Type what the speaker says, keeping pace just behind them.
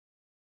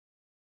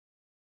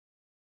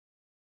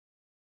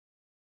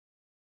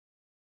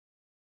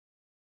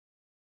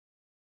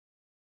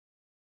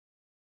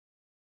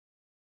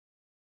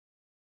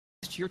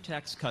your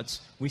tax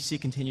cuts, we see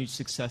continued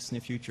success in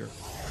the future.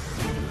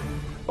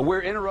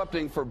 We're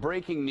interrupting for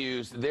breaking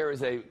news. There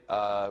is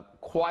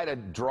quite a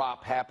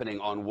drop happening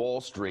on Wall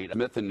Street.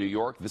 Smith in New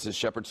York. This is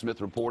Shepard Smith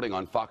reporting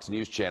on Fox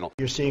News Channel.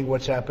 You're seeing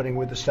what's happening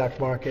with the stock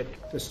market.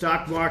 The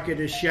stock market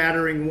is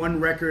shattering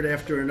one record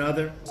after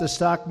another. The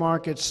stock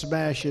market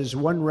smashes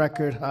one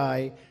record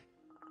high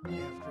after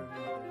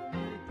another.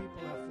 People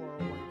have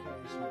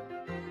 401ks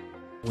here.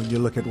 When you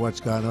look at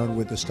what's gone on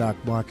with the stock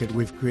market,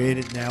 we've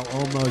created now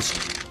almost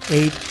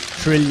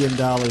 $8 trillion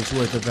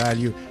worth of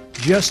value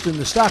just in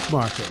the stock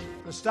market.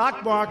 The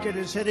stock market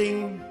is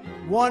hitting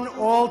one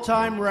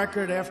all-time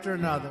record after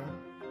another.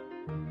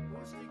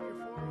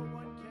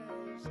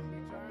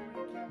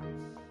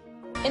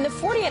 In the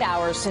 48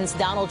 hours since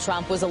Donald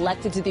Trump was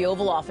elected to the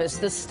Oval Office,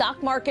 the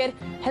stock market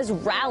has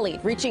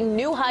rallied, reaching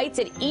new heights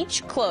at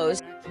each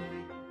close.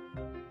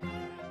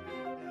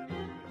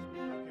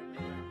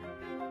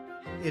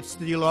 It's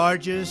the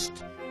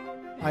largest,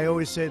 I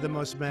always say the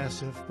most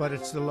massive, but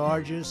it's the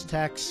largest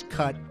tax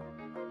cut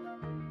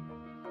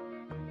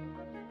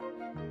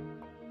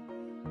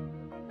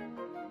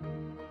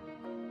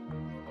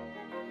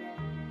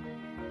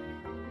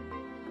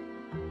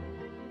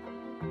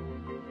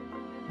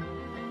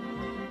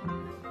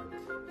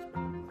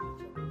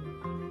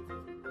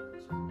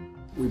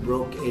we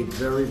broke a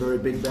very, very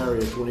big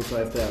barrier,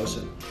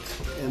 25,000.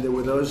 And there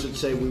were those that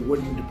say we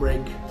wouldn't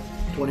break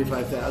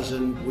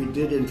 25,000. We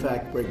did, in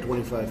fact, break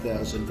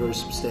 25,000, very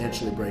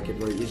substantially break it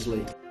very easily.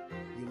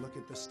 You look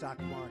at the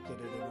stock market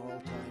at an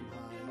all-time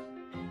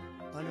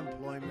high.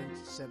 Unemployment,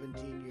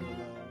 17-year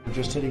low. We're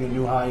just hitting a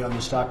new high on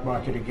the stock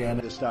market again.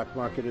 The stock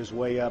market is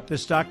way up. The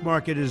stock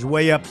market is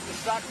way up. The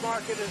stock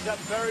market is up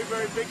very,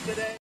 very big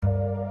today.